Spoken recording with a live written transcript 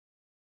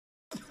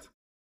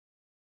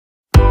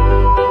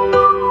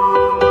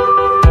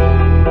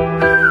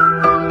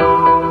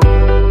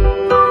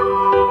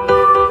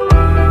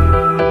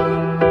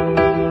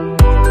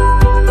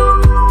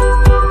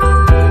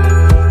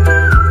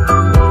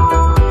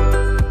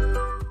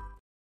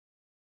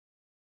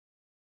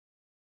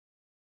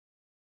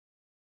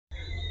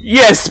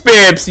Yes,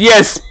 Peps.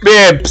 Yes,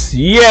 Peps.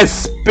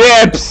 Yes,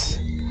 Peps.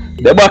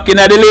 They're back in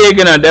the league,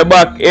 you know. They're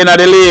back in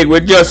the league.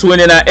 We're just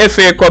winning a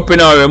FA Cup, you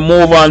know. We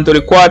move on to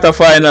the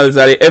quarterfinals of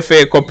the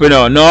FA Cup, you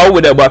know. Now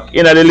we're back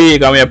in the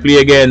league and we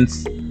play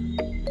against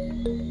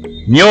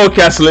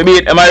Newcastle. We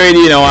beat them already,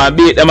 you know. And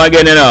beat them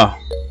again, you know.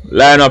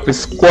 Line up the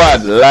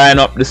squad. Line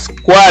up the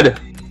squad.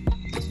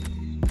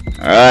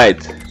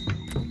 Alright.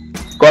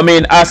 Come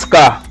in,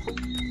 Oscar.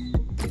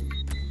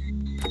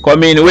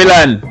 Come in,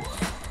 Willan.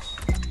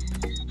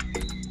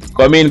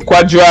 Come in,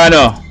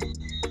 Quadrano.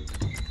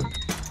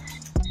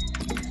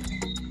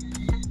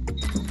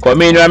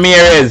 Come in,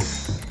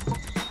 Ramirez.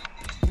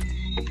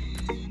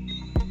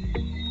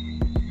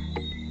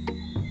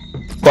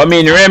 Come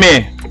in,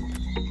 Remy.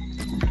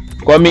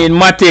 Come in,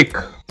 Matic.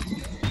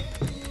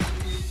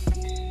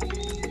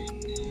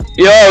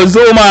 Yo,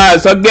 Zuma,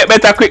 so get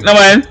better quick now,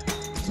 man.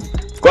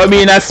 Come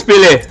in,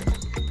 Aspile.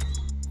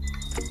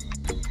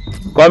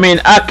 Come in,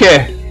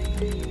 Ake.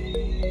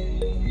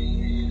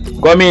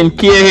 Come in,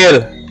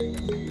 Cahill.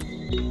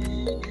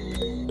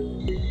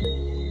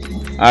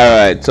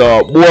 Alright,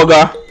 so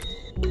Boga.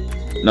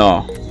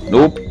 No.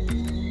 Nope.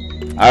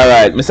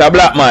 Alright, Mr.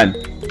 Blackman.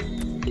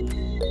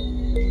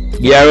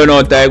 Yeah, run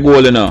out the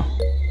goal, you know.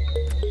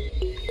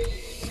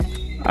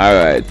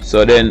 Alright,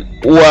 so then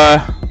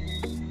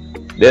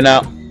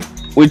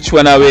which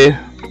one are we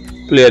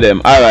play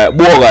them? Alright,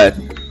 Boga.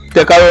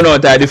 Take a run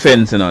out the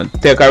defense, you know.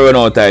 Take a run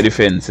out the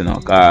defense, you know.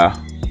 Cause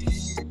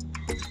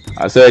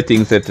I saw a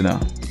thing set, you know.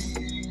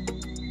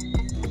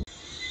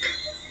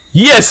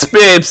 Yes,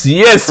 Papes.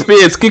 Yes,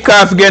 Papes. Kick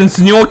off against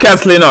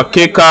Newcastle, you know.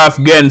 Kick off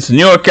against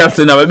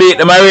Newcastle, you know. We beat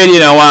them already, you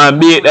know. I want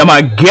to beat them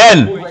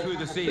again.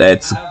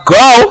 Let's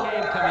go.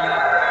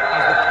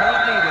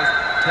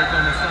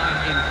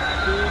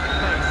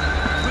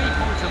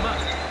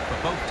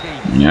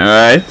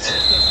 Alright.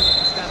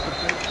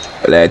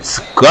 Let's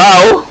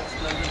go.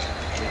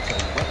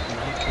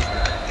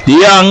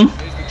 Young.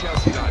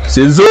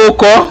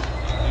 Shizuko.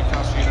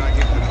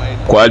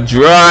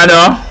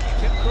 Quadrano.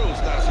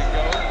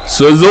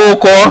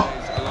 Suzuko.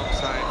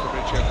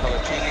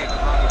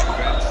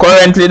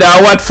 Currently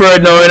they're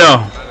Watford now, you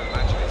know.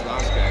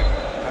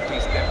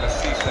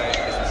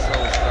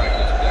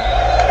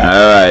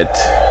 Alright.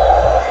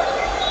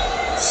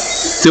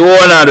 See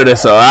what I do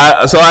this, so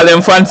all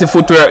them fancy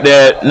footwork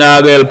there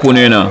now go help you,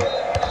 you know.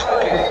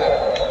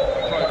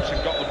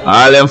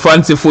 All them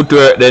fancy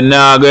footwork there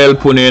now go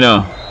help you,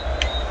 know.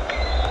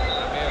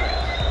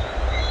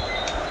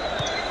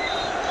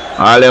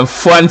 All them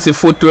fancy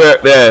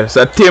footwork there.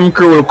 So Tim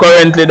Krul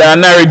currently the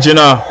Norwich, you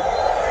know.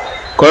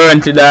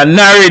 Currently the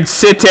Norwich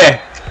City.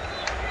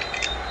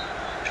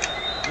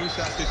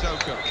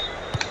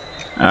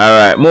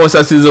 Alright, Musa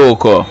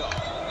Sissoko.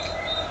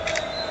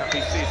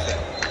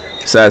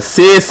 So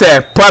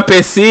Cisse,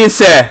 Pape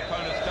Cisse.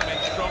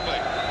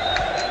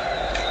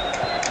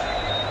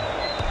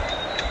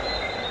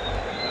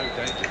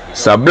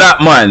 So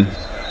Blackman.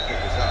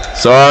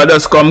 So I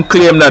just come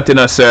claim that, you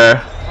know,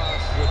 sir.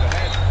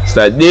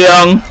 So De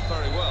Jong.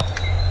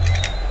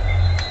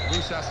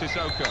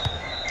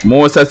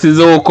 Musa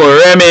Sissoko,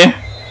 Remy.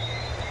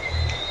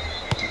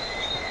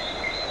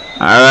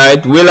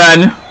 Alright,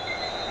 Willan.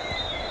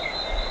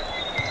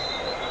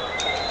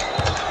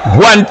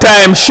 One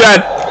time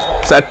shot.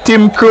 So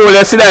Tim Krul,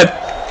 you see that?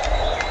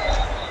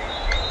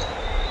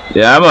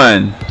 Yeah,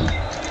 man.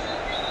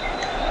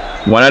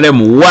 One of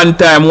them one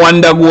time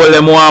wonder goal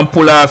them want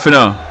pull off, you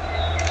know.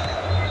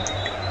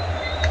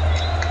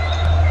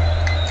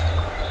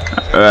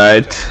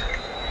 Alright.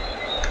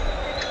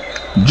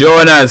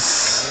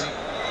 Jonas.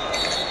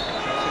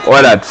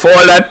 What that?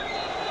 Fall that?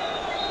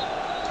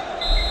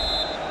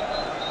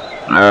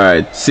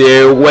 Alright.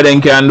 See what they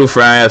can do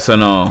for us so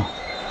now.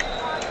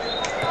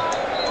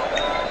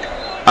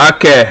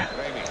 Okay.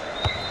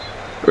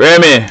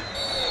 Remy.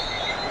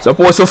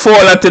 Supposed to fall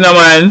that in a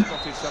man.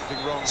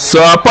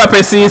 So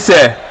Pape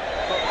Cisse.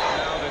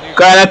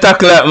 Kinda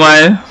tackle that,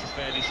 man.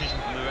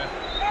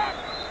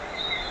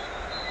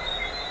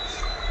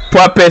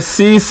 Pape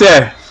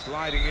Cisse.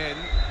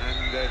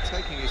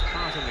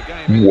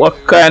 What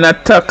kind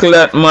of tackle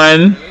that,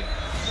 man?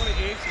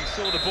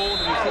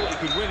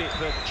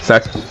 It's a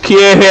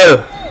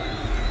Cahill.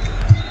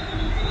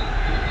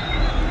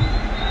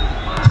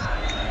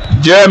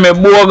 Jeremy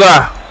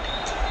Boga.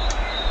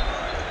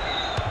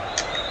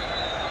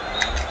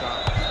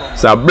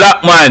 It's a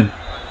Blackman.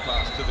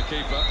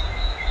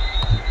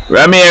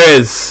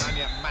 Ramirez.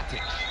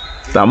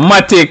 It's a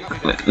Matic.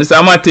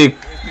 Mr. Matic.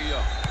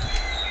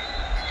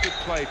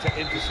 To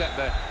intercept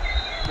there.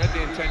 Read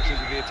the intentions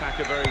of the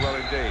attacker very well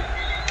indeed.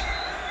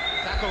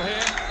 Tackle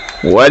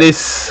here. What is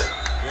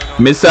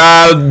Mr.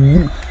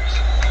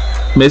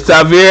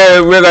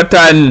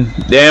 Regaton?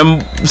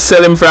 Them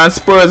sell him from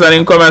Spurs and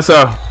him come and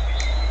so.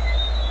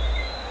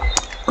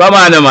 Come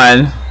on,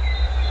 man.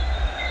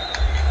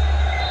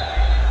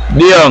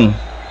 De Jong.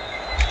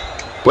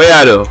 Where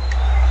are you?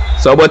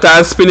 So but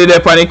I'll spill it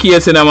up on the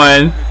case in the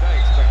man.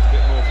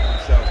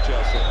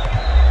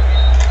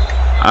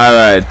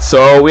 Alright,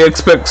 so we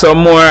expect some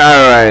more.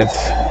 Alright.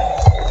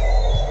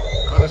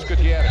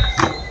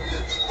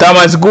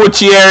 Thomas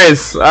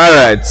Gutierrez.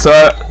 Alright, so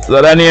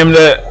that name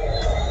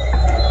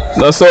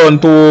no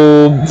sound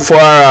too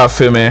far off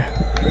for me.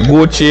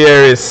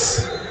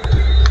 Gutierrez.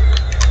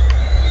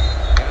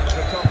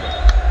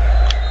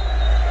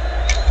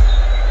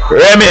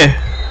 Remy.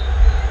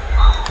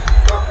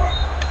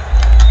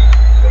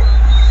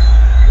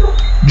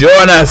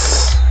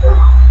 Jonas.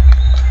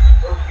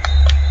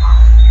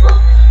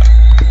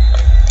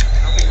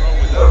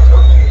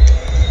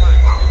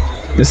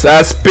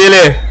 Mr.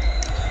 Spilly.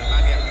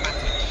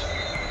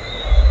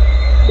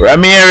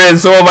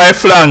 Ramirez over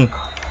flank.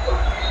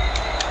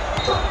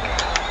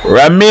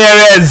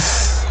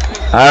 Ramirez.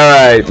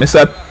 Alright,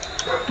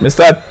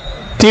 Mr.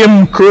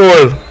 Tim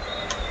Krul.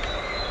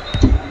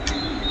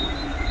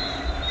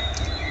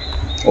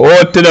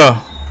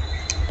 Otino.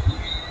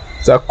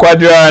 It's a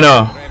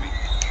Quadrano.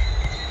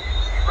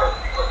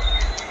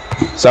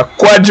 It's a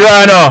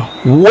Quadrano.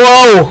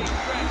 Whoa!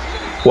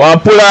 One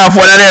pull off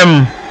one of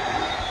them.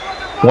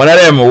 One of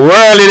them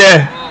whirly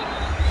there.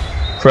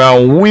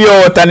 From way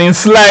out and in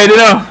slide, you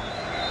know.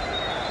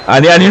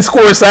 And then he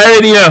scores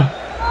already, you know.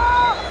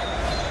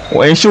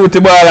 When he shoot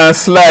the ball and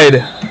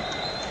slide.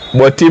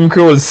 But Tim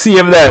Krul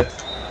save that.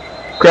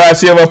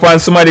 Cross over upon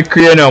somebody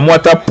crane.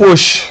 What a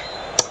push.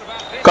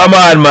 Come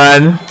on,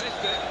 man. No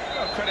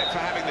credit for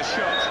having the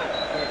shot.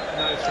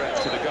 No threat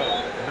to the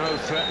goal. No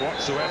threat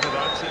whatsoever.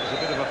 That it was a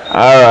bit of a...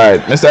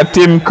 Alright, Mr.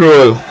 Tim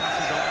Krul. I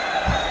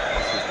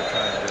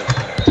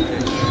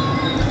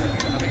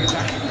think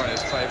attacking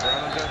players favour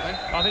Alan, don't they?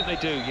 I think they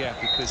do, yeah,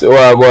 because So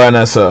what go on,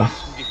 sir?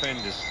 some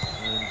defenders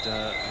and a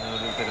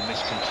little bit of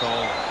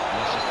miscontrol,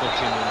 lots of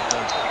footing and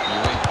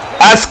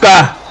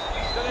Oscar.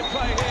 still in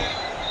play here.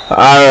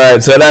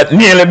 Alright, so that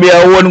nearly be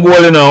a one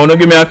goal, you know. Wanna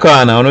give me a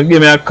corner. Wanna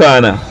give me a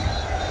corner.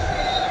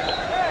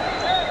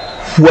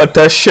 What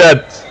a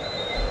shot.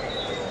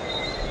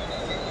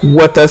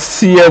 What a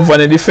save on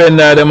the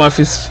defender. Them of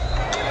his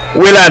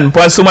Willan,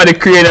 pan somebody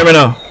cranium, you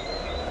know.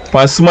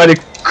 Pan somebody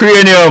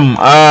cranium.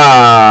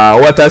 Ah,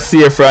 what a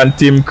save from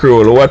Tim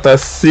Krul. What a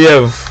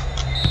save.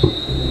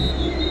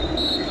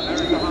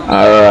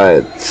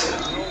 Alright.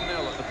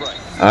 0-0 at the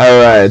break.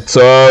 Alright,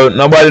 so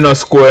nobody no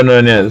scoring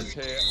on yet.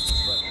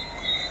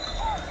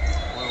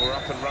 Well, we're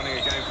up and running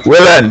again for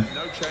Willan.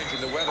 no change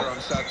in the weather, I'm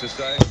sad to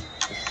say.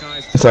 The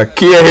skies It's a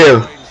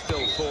Cahill.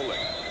 still falling.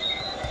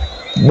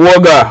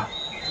 Boga.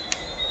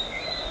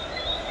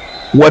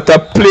 What a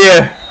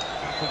play.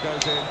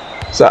 Goes in.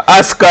 It's a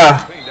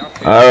Oscar. Cleaned up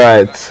here.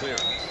 Alright.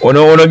 Clearance.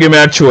 Wanna give me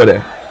a show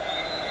there.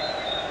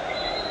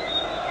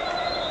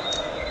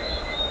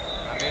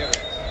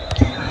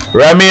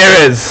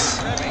 Ramirez.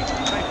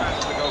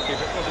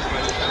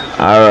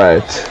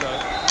 Alright.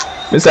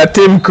 Mr.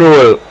 Tim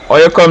Krul. How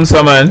you come,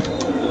 sir, man?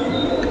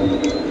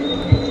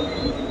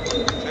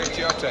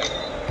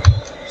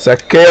 It's a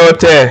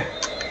Coyote. Has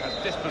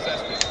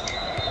dispossessed it.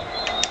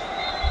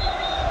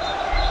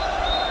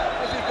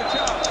 This is the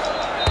chance.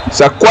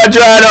 It's a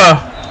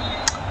Quadrano.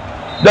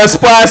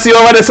 Just pass you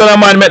over the son of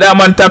man. Make that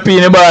man tap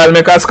in the ball.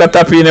 Make Oscar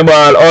tap in the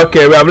ball.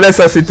 Okay, we have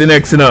Leicester City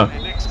next, you know.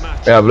 Next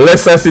match. We have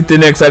Leicester City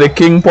next at the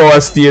King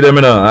Power Stadium,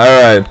 you know.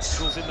 Alright.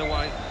 Goes in the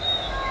way.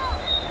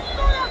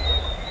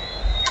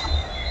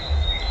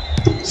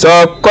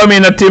 So, come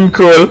in a Tim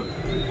Krul.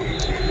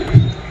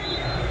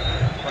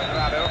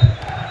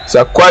 It's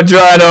a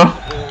Quadrano.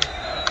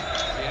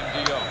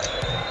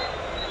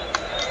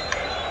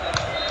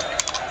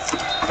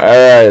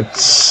 Alright.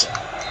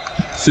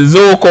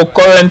 Suzuko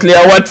currently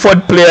a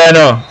Watford player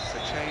now. It's a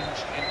change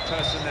in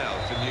personnel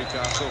for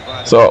Newcastle.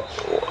 So,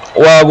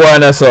 what go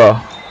on,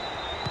 sir?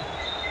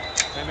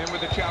 Came in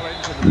with a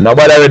challenge. And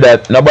Nobody with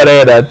that. Nobody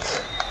with that.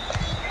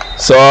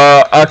 So,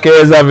 Ake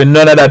is having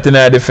none of that in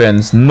our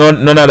defense.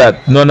 None of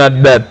that. None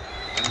of that.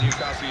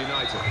 Newcastle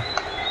United.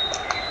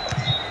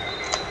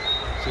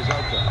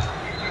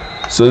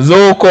 Suzuka.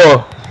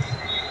 Suzuko.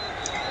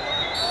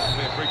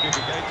 Be a free kick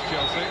against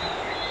Chelsea.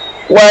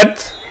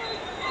 What?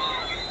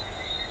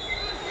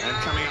 And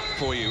coming up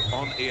for you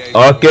on EA.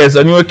 Okay,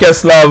 so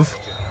Newcastle have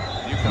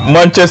Newcastle,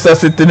 Manchester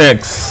City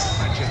next.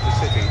 Manchester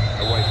City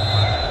away from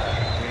home.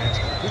 Yes,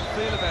 good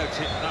feel about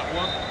it, that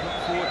one. Look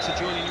forward to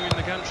joining you in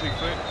the country,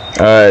 Fred.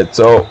 Alright,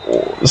 so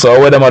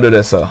what am I do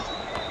this, sir?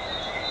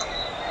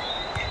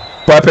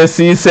 Pape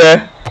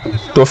Cisse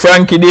to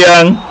Frankie De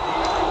Jong.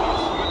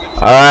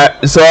 Alright,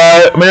 so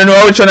I don't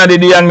know which one of the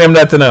De Jong them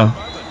that now.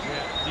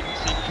 Didn't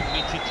seem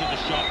committed to the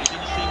shot. He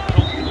didn't seem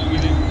comfortable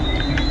with it.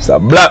 It's a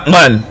black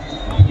man.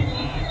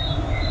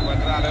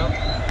 Cuadrado.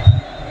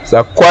 It's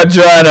a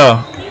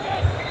Quadrano.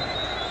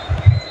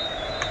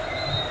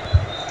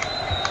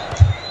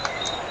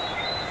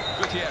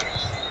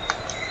 Gutierrez.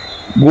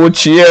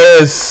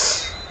 Gutierrez.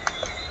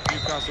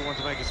 Newcastle want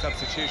to make a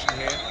substitution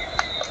here.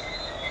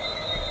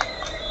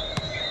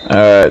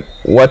 Alright,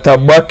 what a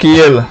back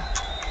heel.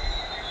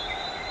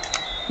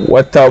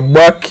 What a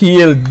back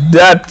heel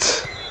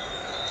that.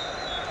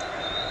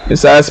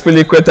 It's a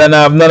Spiliqueta and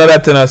I have none of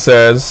that in us,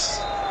 sirs.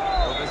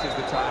 Well, this is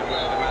the time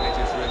where the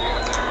managers really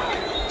earn their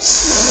money.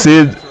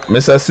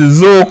 Mr.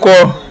 Suzuko. The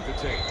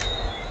team.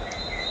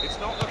 It's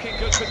not looking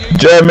good for Newcastle.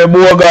 Jeremy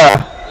Boga.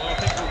 Well, I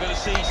think we're going to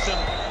see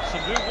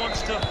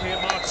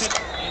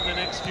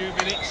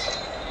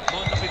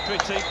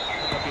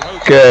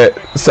Okay,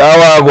 so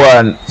I go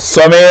on.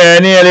 So me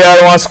nearly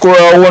I want to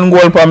score one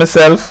goal for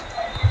myself.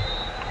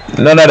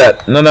 None of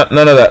that. None of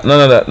that.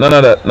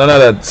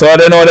 So I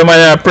don't know the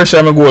man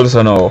pressure my goals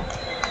so now.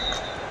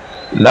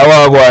 Now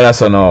I go on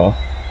so now.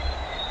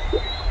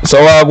 So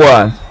I go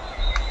on.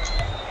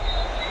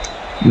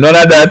 None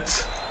of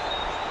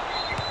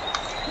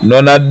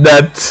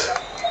that.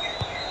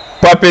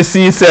 Papi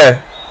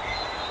Cisse.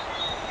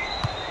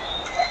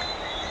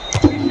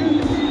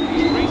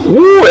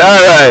 Woo,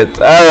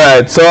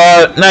 alright. So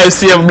nice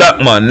save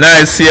Blackman.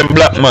 Nice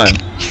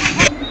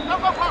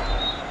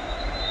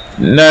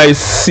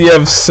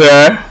save,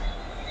 sir.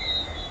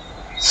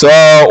 So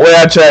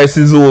where I try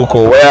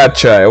Shizuko. Where I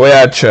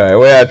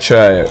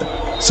try.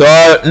 So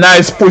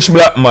nice push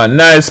Blackman.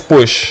 Nice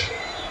push.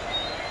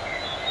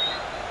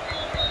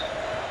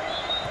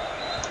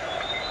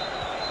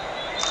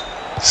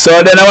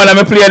 So then I want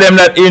to play them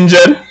that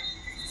injured.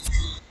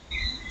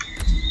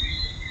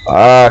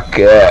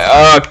 Okay.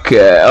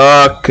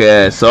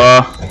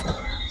 So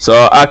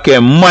okay,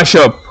 mash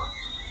up.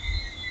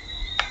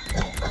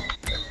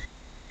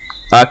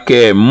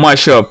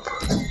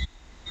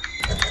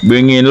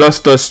 Bring in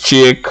Lustrous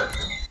Cheek.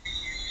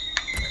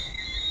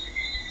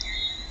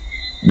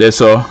 This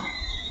so.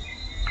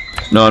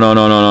 No.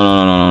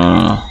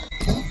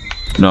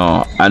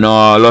 No, I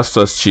know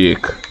Lustrous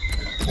Cheek.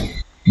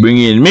 Bring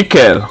in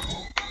Mikel.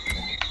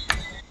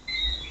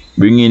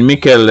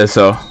 This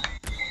so.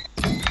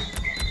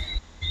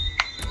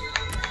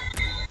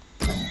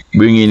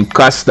 Bring in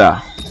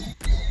Costa.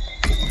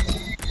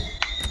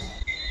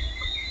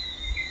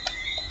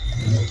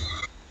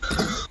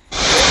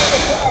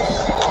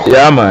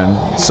 Yeah,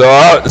 man. So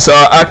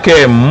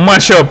okay,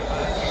 mash up.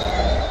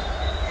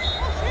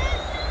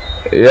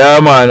 Yeah,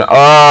 man.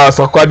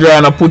 So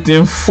Quadrana put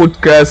in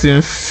foot cross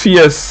in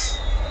face.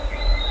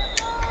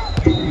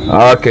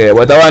 Okay,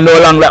 but I want no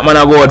long that man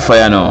a go out for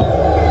you now.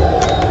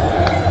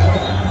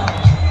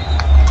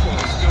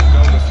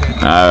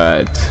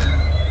 Alright.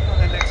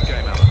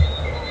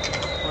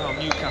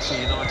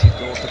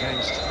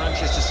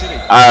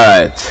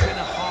 Alright.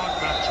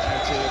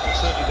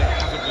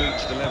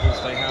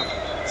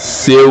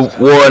 See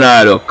one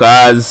though,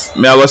 cause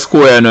me I go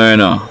score you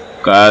know.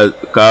 Cause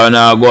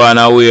now go on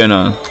away you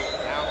know.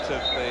 Out of the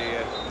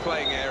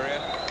playing area.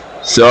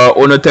 So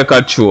wanna take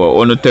a chore.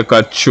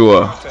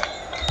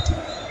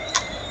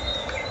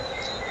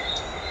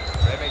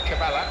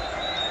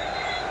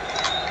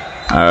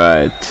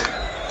 Alright.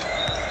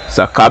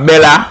 So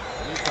Cabela.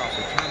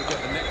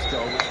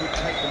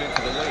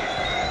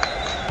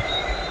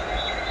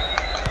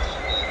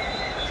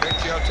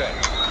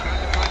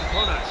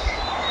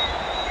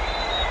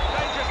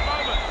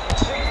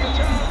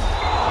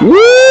 Woo!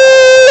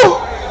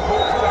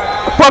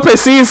 Papi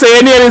Cisse,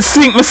 you nearly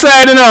sink my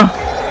side, you know.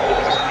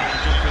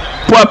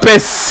 Papi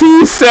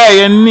Cisse,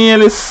 you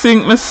nearly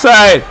sink my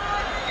side.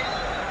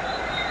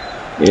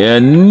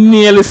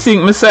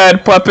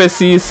 Papi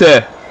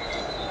Cisse.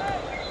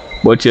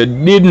 But you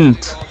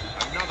didn't.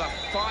 Another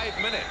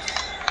 5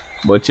 minutes.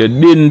 But you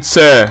didn't,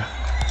 sir.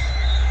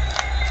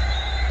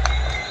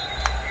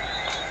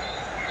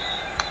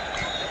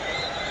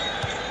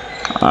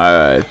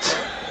 Alright.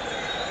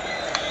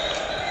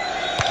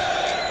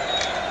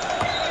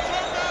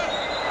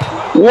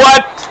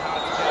 What?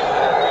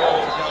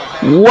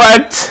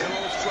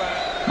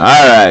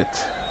 Alright.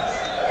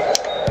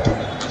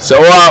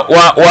 So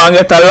one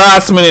get a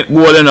last minute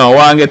goal, you know.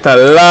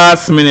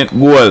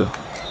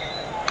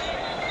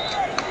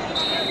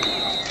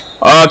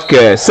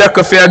 Okay,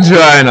 circle for your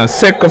draw, you know.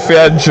 Circle for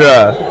your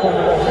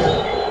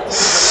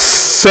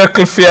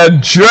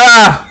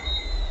draw.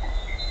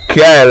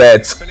 Okay,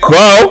 let's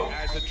go.